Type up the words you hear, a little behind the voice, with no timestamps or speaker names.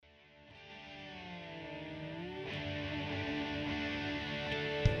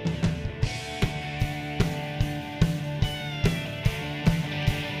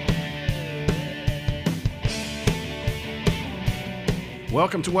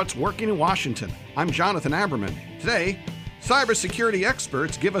Welcome to What's Working in Washington. I'm Jonathan Aberman. Today, cybersecurity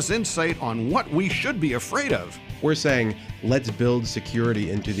experts give us insight on what we should be afraid of. We're saying, let's build security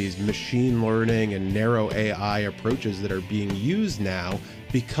into these machine learning and narrow AI approaches that are being used now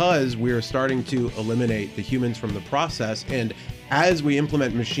because we're starting to eliminate the humans from the process. And as we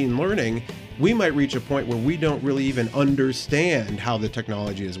implement machine learning, we might reach a point where we don't really even understand how the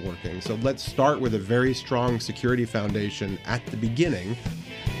technology is working. So let's start with a very strong security foundation at the beginning.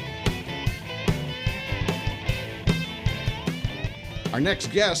 Our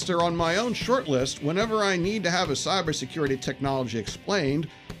next guests are on my own short list whenever I need to have a cybersecurity technology explained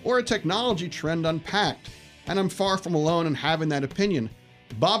or a technology trend unpacked. And I'm far from alone in having that opinion.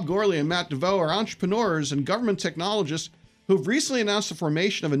 Bob Gourley and Matt DeVoe are entrepreneurs and government technologists who've recently announced the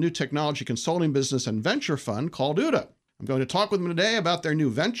formation of a new technology consulting business and venture fund called OODA. I'm going to talk with them today about their new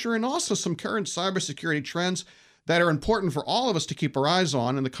venture and also some current cybersecurity trends that are important for all of us to keep our eyes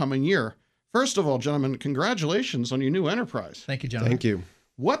on in the coming year. First of all, gentlemen, congratulations on your new enterprise. Thank you, Jonathan. Thank you.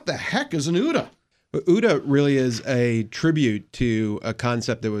 What the heck is an OODA? OODA really is a tribute to a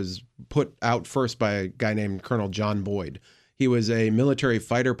concept that was put out first by a guy named Colonel John Boyd. He was a military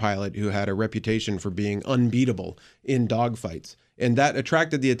fighter pilot who had a reputation for being unbeatable in dogfights. And that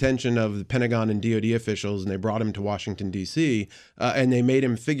attracted the attention of the Pentagon and DoD officials, and they brought him to Washington, D.C., and they made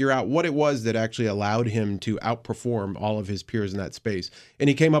him figure out what it was that actually allowed him to outperform all of his peers in that space. And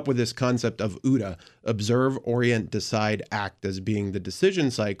he came up with this concept of OODA, observe, orient, decide, act, as being the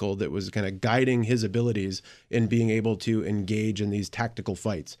decision cycle that was kind of guiding his abilities in being able to engage in these tactical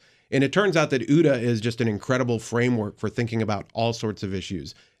fights. And it turns out that OODA is just an incredible framework for thinking about all sorts of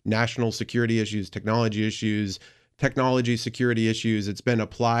issues, national security issues, technology security issues. It's been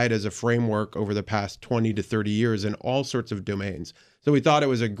applied as a framework over the past 20 to 30 years in all sorts of domains. So we thought it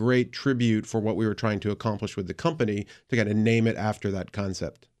was a great tribute for what we were trying to accomplish with the company to kind of name it after that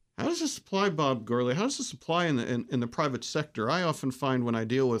concept. How does this apply, Bob Gourley? How does this apply in the private sector? I often find when I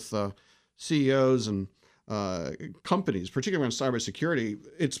deal with CEOs and companies, particularly around cybersecurity,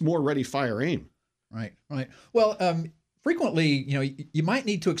 it's more ready, fire, aim. Right. Well, frequently, you might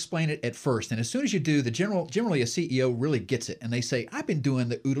need to explain it at first. And as soon as you do, generally a CEO really gets it. And they say, I've been doing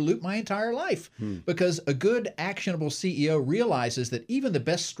the OODA loop my entire life. Because a good, actionable CEO realizes that even the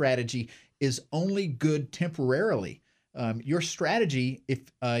best strategy is only good temporarily. Your strategy, if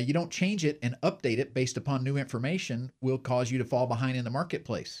you don't change it and update it based upon new information, will cause you to fall behind in the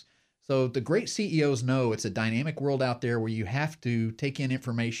marketplace. So the great CEOs know it's a dynamic world out there where you have to take in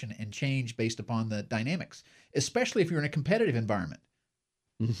information and change based upon the dynamics, especially if you're in a competitive environment.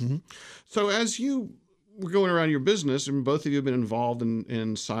 Mm-hmm. So as you were going around your business, and both of you have been involved in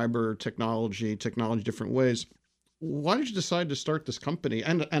cyber technology different ways, why did you decide to start this company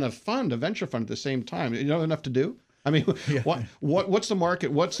and a fund, a venture fund at the same time? You know enough to do? I mean, yeah. What's the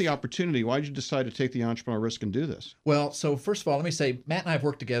market? What's the opportunity? Why did you decide to take the entrepreneurial risk and do this? Well, so first of all, let me say, Matt and I have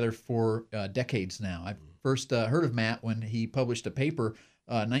worked together for decades now. I first heard of Matt when he published a paper,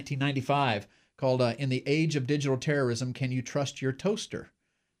 1995, called In the Age of Digital Terrorism, Can You Trust Your Toaster?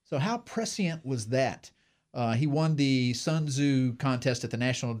 So how prescient was that? He won the Sun Tzu contest at the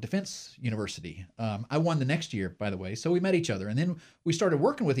National Defense University. I won the next year, by the way. So we met each other. And then we started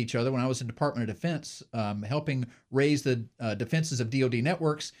working with each other when I was in Department of Defense, helping raise the defenses of DoD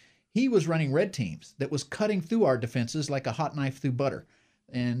networks. He was running red teams that was cutting through our defenses like a hot knife through butter,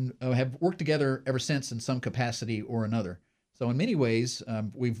 and have worked together ever since in some capacity or another. So in many ways,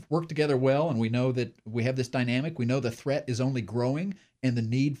 we've worked together well, and we know that we have this dynamic. We know the threat is only growing, and the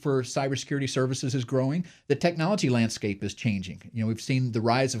need for cybersecurity services is growing. The technology landscape is changing. We've seen the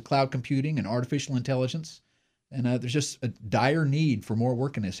rise of cloud computing and artificial intelligence, and there's just a dire need for more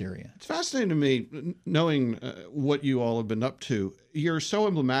work in this area. It's fascinating to me knowing what you all have been up to. You're so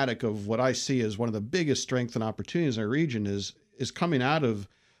emblematic of what I see as one of the biggest strengths and opportunities in our region is coming out of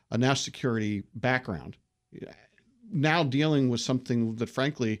a national security background, now dealing with something that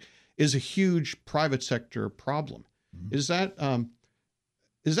frankly is a huge private sector problem. Mm-hmm. Is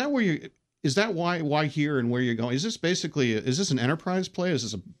that why here and where you're going? Is this an enterprise play? Is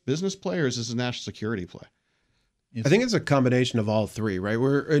this a business play, or is this a national security play? I think it's a combination of all three, right?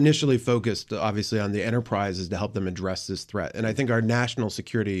 We're initially focused, obviously, on the enterprises to help them address this threat. And I think our national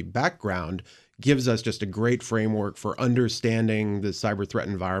security background gives us just a great framework for understanding the cyber threat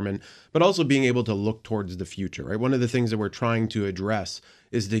environment, but also being able to look towards the future, right? One of the things that we're trying to address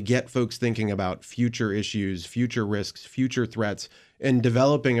is to get folks thinking about future issues, future risks, future threats, and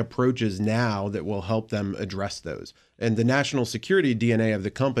developing approaches now that will help them address those. And the national security DNA of the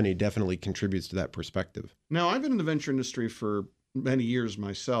company definitely contributes to that perspective. Now, I've been in the venture industry for many years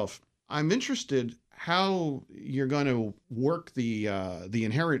myself. I'm interested, how you're going to work the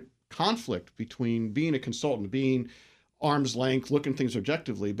inherent conflict between being a consultant, being arm's length, looking at things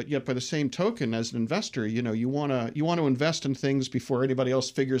objectively, but yet by the same token, as an investor, you want to invest in things before anybody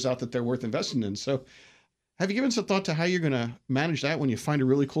else figures out that they're worth investing in. So have you given some thought to how you're going to manage that when you find a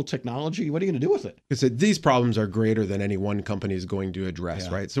really cool technology? What are you going to do with it? Because these problems are greater than any one company is going to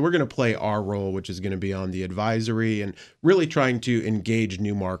address, right? So we're going to play our role, which is going to be on the advisory and really trying to engage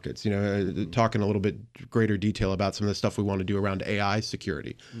new markets, talking a little bit greater detail about some of the stuff we want to do around AI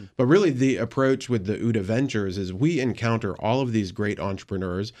security. But really the approach with the UDA Ventures is we encounter all of these great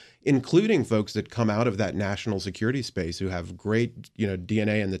entrepreneurs, including folks that come out of that national security space who have great,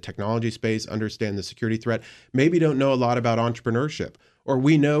 DNA in the technology space, understand the security threat, maybe don't know a lot about entrepreneurship. Or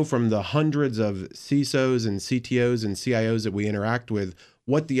we know from the hundreds of CISOs and CTOs and CIOs that we interact with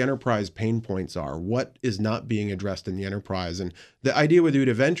what the enterprise pain points are, what is not being addressed in the enterprise. And the idea with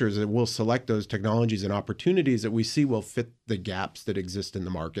UDA Ventures is that we'll select those technologies and opportunities that we see will fit the gaps that exist in the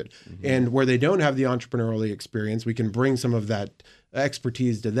market. And where they don't have the entrepreneurial experience, we can bring some of that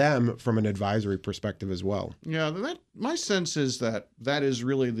expertise to them from an advisory perspective as well. Yeah, my sense is that is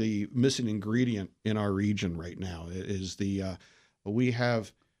really the missing ingredient in our region right now. It is we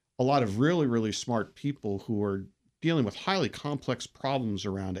have a lot of really, really smart people who are dealing with highly complex problems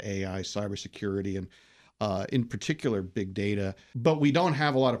around AI, cybersecurity, and in particular, big data. But we don't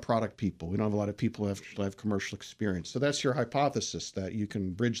have a lot of product people. We don't have a lot of people who have commercial experience. So that's your hypothesis, that you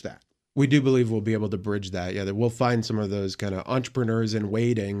can bridge that. We do believe we'll be able to bridge that. Yeah, that we'll find some of those kind of entrepreneurs in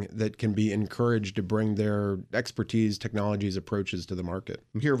waiting that can be encouraged to bring their expertise, technologies, approaches to the market.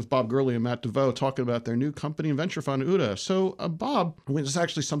 I'm here with Bob Gurley and Matt DeVoe talking about their new company and venture fund, UDA. So, Bob, this is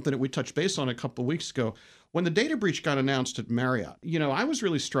actually something that we touched base on a couple of weeks ago. When the data breach got announced at Marriott, I was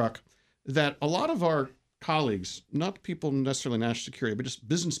really struck that a lot of our colleagues, not people necessarily in national security, but just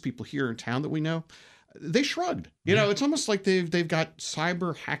business people here in town that we know, they shrugged. It's almost like they've got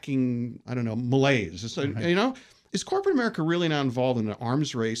cyber hacking, malaise. So, is corporate America really now involved in an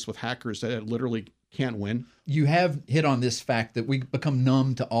arms race with hackers that it literally can't win? You have hit on this fact that we become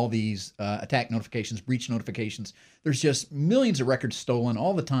numb to all these attack notifications, breach notifications. There's just millions of records stolen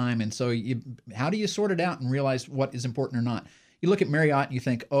all the time. And so how do you sort it out and realize what is important or not? You look at Marriott and you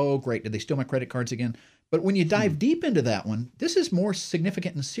think, oh, great, did they steal my credit cards again? But when you dive deep into that one, this is more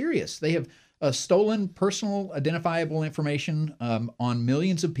significant and serious. They have stolen personal identifiable information on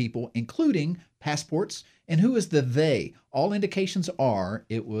millions of people, including passports. And who is the they? All indications are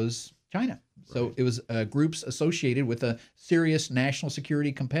it was China. So it was groups associated with a serious national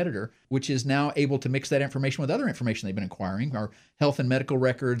security competitor, which is now able to mix that information with other information they've been acquiring, our health and medical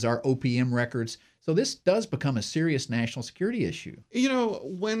records, our OPM records. So this does become a serious national security issue.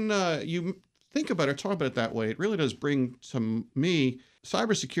 When you think about it or talk about it that way, it really does bring to me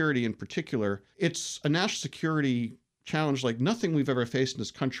cybersecurity in particular. It's a national security challenge like nothing we've ever faced in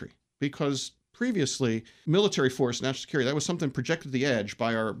this country, because previously, military force, national security, that was something projected to the edge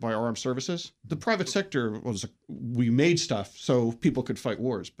by our armed services. The private sector we made stuff so people could fight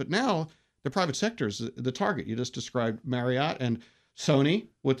wars. But now the private sector is the target. You just described Marriott and Sony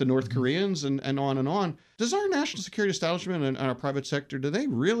with the North Koreans and on and on. Does our national security establishment and our private sector, do they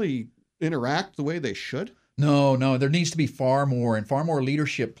really interact the way they should? No, there needs to be far more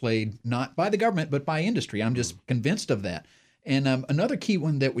leadership played, not by the government, but by industry. I'm just convinced of that. And another key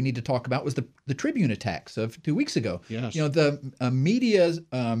one that we need to talk about was the Tribune attacks of 2 weeks ago. Yes. The media's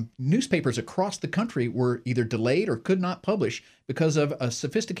newspapers across the country were either delayed or could not publish because of a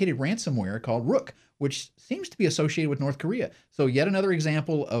sophisticated ransomware called Rook, which seems to be associated with North Korea. So yet another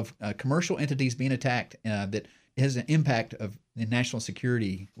example of commercial entities being attacked that has an impact of national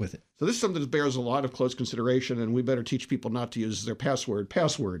security with it. So this is something that bears a lot of close consideration, and we better teach people not to use their password,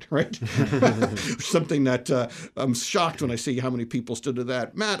 right? Something that I'm shocked when I see how many people still do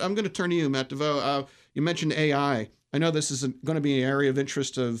that. Matt, I'm going to turn to you, Matt DeVoe. You mentioned AI. I know this is going to be an area of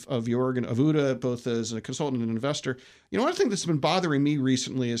interest of your organ, of UDA, both as a consultant and an investor. One thing that's been bothering me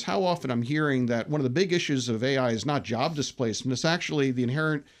recently is how often I'm hearing that one of the big issues of AI is not job displacement, it's actually the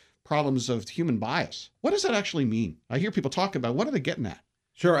inherent problems of human bias. What does that actually mean? I hear people talk about, what are they getting at?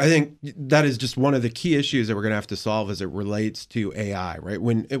 Sure. I think that is just one of the key issues that we're going to have to solve as it relates to AI, right?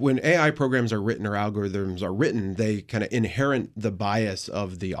 When AI programs are written or algorithms are written, they kind of inherit the bias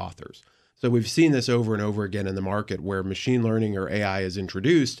of the authors. So we've seen this over and over again in the market where machine learning or AI is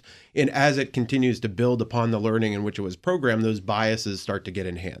introduced, and as it continues to build upon the learning in which it was programmed, those biases start to get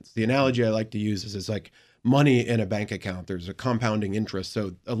enhanced. The analogy I like to use is it's like money in a bank account. There's a compounding interest.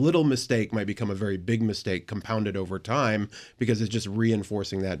 So a little mistake might become a very big mistake compounded over time because it's just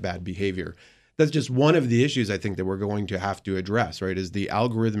reinforcing that bad behavior. that's just one of the issues I think that we're going to have to address, right? Is the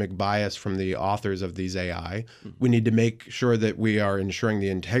algorithmic bias from the authors of these AI. We need to make sure that we are ensuring the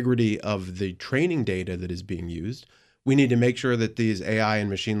integrity of the training data that is being used. We need to make sure that these AI and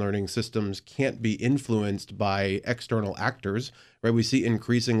machine learning systems can't be influenced by external actors, right? We see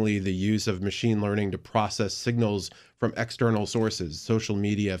increasingly the use of machine learning to process signals from external sources, social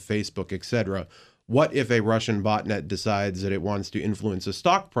media, Facebook, etc. What if a Russian botnet decides that it wants to influence a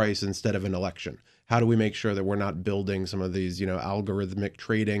stock price instead of an election? How do we make sure that we're not building some of these, algorithmic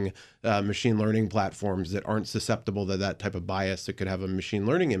trading, machine learning platforms that aren't susceptible to that type of bias that could have a machine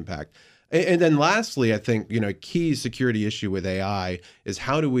learning impact? And then lastly, I think, a key security issue with AI is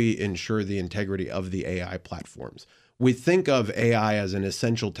how do we ensure the integrity of the AI platforms? We think of AI as an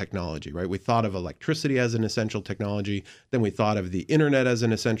essential technology, right? We thought of electricity as an essential technology. Then we thought of the internet as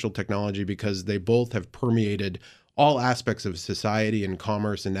an essential technology because they both have permeated all aspects of society and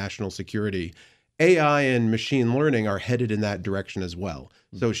commerce and national security. AI and machine learning are headed in that direction as well.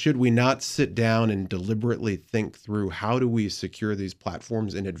 So should we not sit down and deliberately think through how do we secure these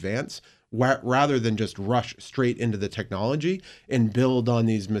platforms in advance rather than just rush straight into the technology and build on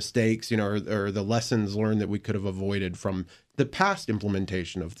these mistakes, or the lessons learned that we could have avoided from the past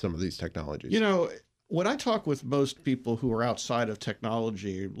implementation of some of these technologies? When I talk with most people who are outside of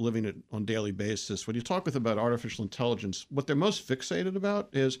technology, living it on a daily basis, when you talk with them about artificial intelligence, what they're most fixated about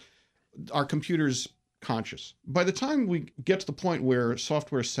is our computers conscious. By the time we get to the point where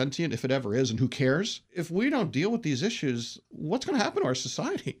software is sentient, if it ever is, and who cares, if we don't deal with these issues, what's going to happen to our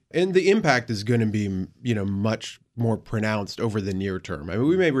society? And the impact is going to be, much more pronounced over the near term. I mean,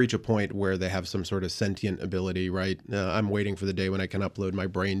 we may reach a point where they have some sort of sentient ability, right? I'm waiting for the day when I can upload my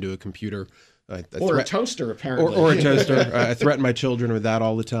brain to a computer. Or a toaster, apparently. Or a toaster. I threaten my children with that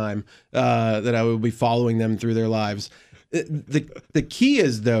all the time, that I will be following them through their lives. The key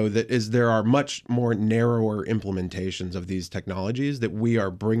is, though, there are much more narrower implementations of these technologies that we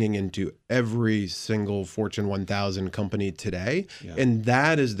are bringing into every single Fortune 1000 company today. Yeah. And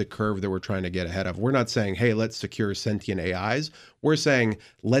that is the curve that we're trying to get ahead of. We're not saying, hey, let's secure sentient AIs. We're saying,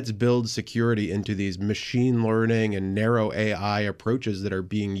 let's build security into these machine learning and narrow AI approaches that are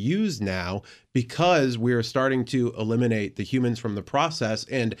being used now because we're starting to eliminate the humans from the process.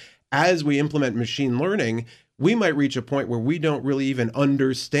 And as we implement machine learning, we might reach a point where we don't really even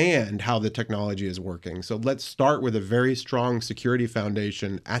understand how the technology is working. So let's start with a very strong security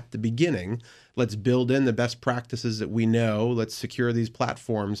foundation at the beginning. Let's build in the best practices that we know. Let's secure these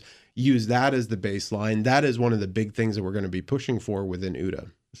platforms, use that as the baseline. That is one of the big things that we're going to be pushing for within UDA.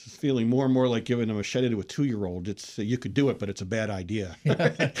 This is feeling more and more like giving a machete to a 2-year-old. It's you could do it, but it's a bad idea.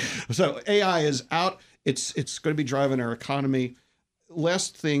 So AI is out. It's going to be driving our economy.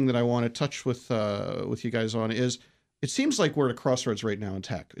 Last thing that I want to touch with you guys on is it seems like we're at a crossroads right now in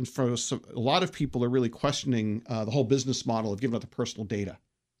tech. And for a lot of people are really questioning the whole business model of giving out the personal data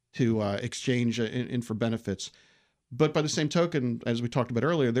to exchange in for benefits. But by the same token, as we talked about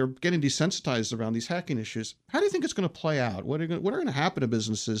earlier, they're getting desensitized around these hacking issues. How do you think it's going to play out? What are going to happen to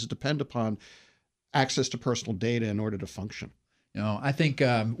businesses depend upon access to personal data in order to function? I think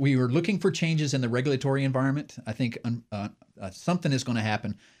we were looking for changes in the regulatory environment. I think something is going to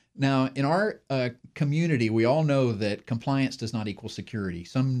happen. Now, in our community, we all know that compliance does not equal security.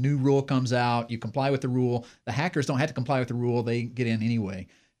 Some new rule comes out, you comply with the rule. The hackers don't have to comply with the rule. They get in anyway.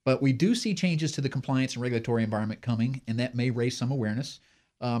 But we do see changes to the compliance and regulatory environment coming, and that may raise some awareness.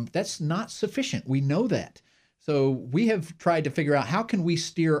 That's not sufficient. We know that. So we have tried to figure out how can we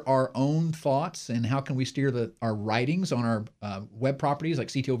steer our own thoughts and how can we steer our writings on our web properties like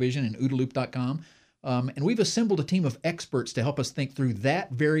CTO Vision and OODAloop.com. And we've assembled a team of experts to help us think through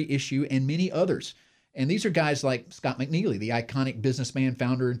that very issue and many others. And these are guys like Scott McNealy, the iconic businessman,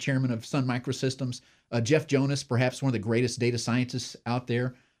 founder and chairman of Sun Microsystems, Jeff Jonas, perhaps one of the greatest data scientists out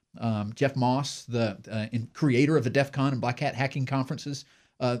there, Jeff Moss, the creator of the DEF CON and Black Hat hacking conferences.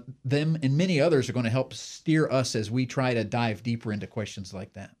 Them and many others are going to help steer us as we try to dive deeper into questions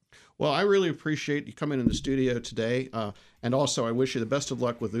like that. Well, I really appreciate you coming in the studio today. And also, I wish you the best of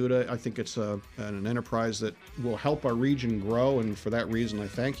luck with UDA. I think it's an enterprise that will help our region grow. And for that reason, I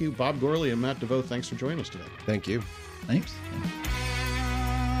thank you. Bob Gourley and Matt DeVoe, thanks for joining us today. Thank you. Thanks.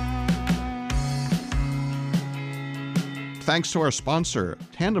 Thanks to our sponsor,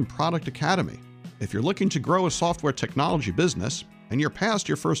 Tandem Product Academy. If you're looking to grow a software technology business and you're past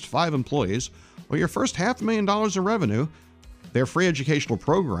your first 5 employees or your first $500,000 of revenue, their free educational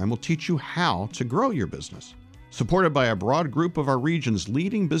program will teach you how to grow your business. Supported by a broad group of our region's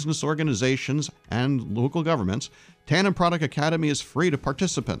leading business organizations and local governments, Tandem Product Academy is free to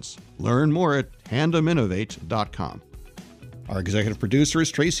participants. Learn more at tandeminnovate.com. Our executive producer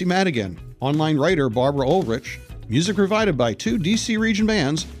is Tracy Madigan. Online writer Barbara Ulrich. Music provided by 2 DC region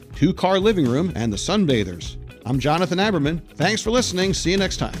bands, 2 Car Living Room, and the Sunbathers. I'm Jonathan Aberman. Thanks for listening. See you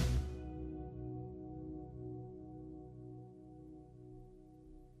next time.